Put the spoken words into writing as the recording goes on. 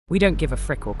We don't give a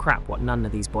frick or crap what none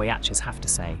of these boyatches have to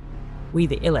say. We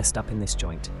the illest up in this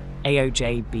joint.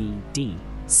 AOJ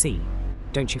BDC.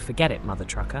 Don't you forget it,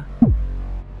 mothertrucker.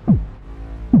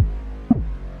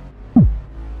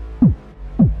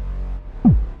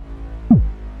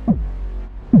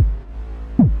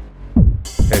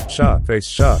 Headshot, face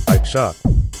shot, eye shot,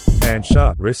 hand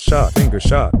shot, wrist shot, finger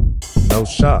shot, nose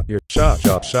shot, ear shot,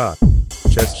 jaw shot,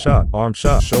 chest shot, arm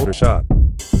shot, shoulder shot,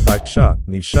 bike shot,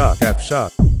 knee shot, calf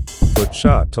shot, foot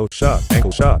shot, toe shot,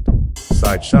 ankle shot,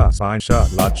 side shot, spine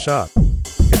shot, lot shot,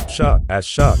 hip shot, ass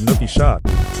shot, nookie shot,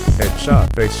 head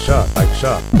shot, face shot, eye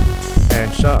shot,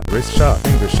 hand shot, wrist shot,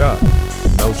 finger shot,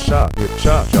 nose shot, ear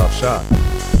shot, jaw shot,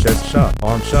 chest shot,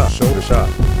 arm shot, shoulder shot,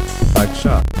 bike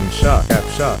shot, knee shot,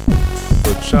 calf shot,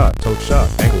 foot shot, toe shot,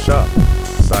 ankle shot,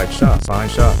 side shot, spine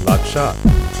shot, lot shot,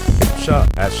 hip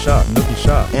shot, ass shot, nookie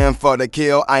shot. And for the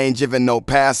kill, I ain't giving no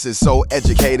passes. So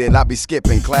educated, I be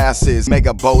skipping classes.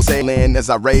 Mega bow sailing as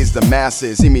I raise the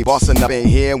masses. See me bossing up in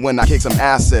here when I kick some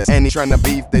asses. Any tryna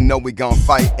beef, they know we gon'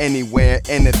 fight anywhere,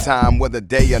 anytime, whether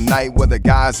day or night, whether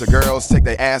guys or girls take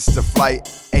their ass to flight.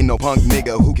 Ain't no punk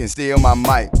nigga who can steal my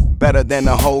mic. Better than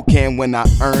a hoe can when I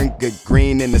earn. Good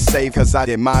green in the safe, cause I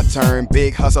did my turn.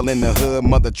 Big hustle in the hood,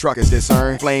 mother truckers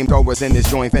discern. Flamethrowers in this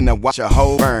joint, finna watch a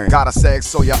hoe burn. Got a sex,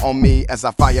 so you on me as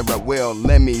I fire at will.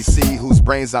 Let me see whose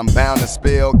brains I'm bound to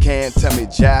spill. Can't tell me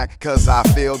jack, cause I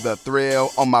feel the thrill.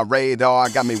 On my radar,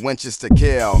 got me winches to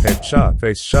kill. Headshot,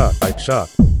 face shot, eye shot,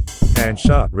 hand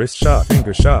shot, wrist shot,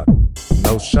 finger shot,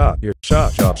 nose shot, ear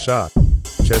shot, jaw shot,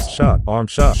 chest shot, arm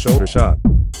shot, shoulder shot,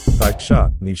 bike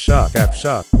shot, knee shot, calf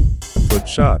shot, foot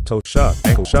shot, toe shot,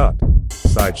 ankle shot,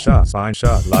 side shot, spine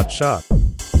shot, lot shot,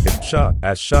 hip shot,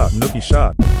 ass shot, nookie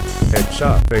shot, head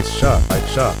shot, face shot, eye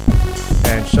shot,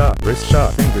 hand shot, wrist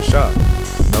shot, finger shot,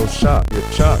 nose shot, ear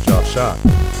shot, jaw shot,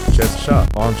 chest shot,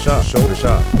 arm shot, shoulder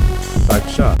shot, bike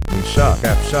shot, knee shot,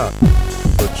 calf shot,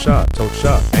 foot shot, toe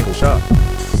shot, ankle shot,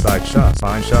 side shot,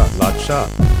 spine shot, lot shot,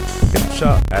 hip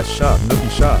shot, ass shot,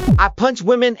 nookie shot. I punch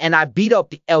women and I beat up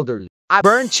the elderly. I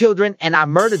burn children and I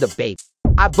murder the baby.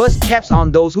 I bust caps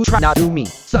on those who try not to do me.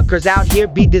 Suckers out here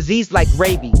be diseased like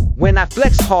rabies. When I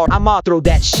flex hard, I'ma throw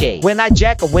that shade. When I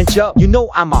jack a winch up, you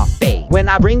know I'm off fade. When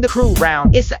I bring the crew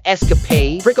round, it's a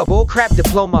escapade. Frick a bullcrap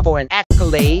diploma for an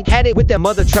accolade. Had it with them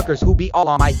mother truckers who be all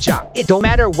on my job. It don't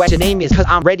matter what your name is, cause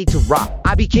I'm ready to rock.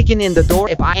 I be kicking in the door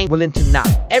if I ain't willing to knock.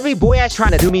 Every boy ass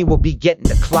trying to do me will be getting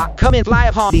the clock. Come and fly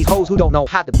upon these hoes who don't know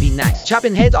how to be nice.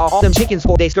 Chopping heads off all them chickens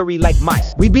for they scurry like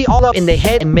mice. We be all up in their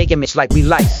head and make 'em itch like we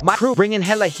lice. My crew bringing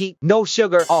hella heat, no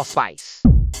sugar, all spice.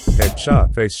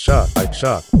 Headshot, face shot, eye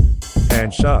shot,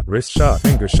 hand shot, wrist shot,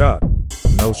 finger shot,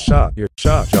 nose shot, ear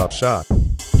shot, jaw shot,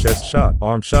 chest shot,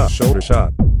 arm shot, shoulder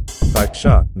shot, bike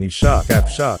shot, knee shot, calf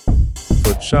shot,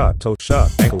 foot shot, toe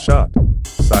shot, ankle shot,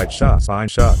 side shot, spine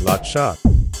shot, lot shot,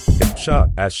 hip shot,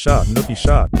 ass shot, nookie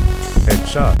shot, head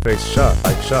shot, face shot,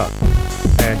 eye shot,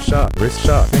 hand shot, wrist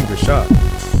shot, finger shot,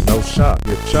 nose shot,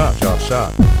 ear shot, jaw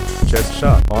shot, chest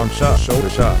shot, arm shot, shoulder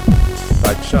shot,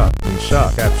 bike shot, knee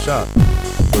shot, calf shot,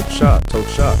 foot shot, toe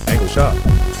shot, ankle shot,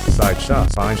 side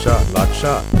shot, spine shot, lot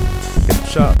shot, hip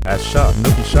shot, ass shot,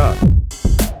 nookie shot.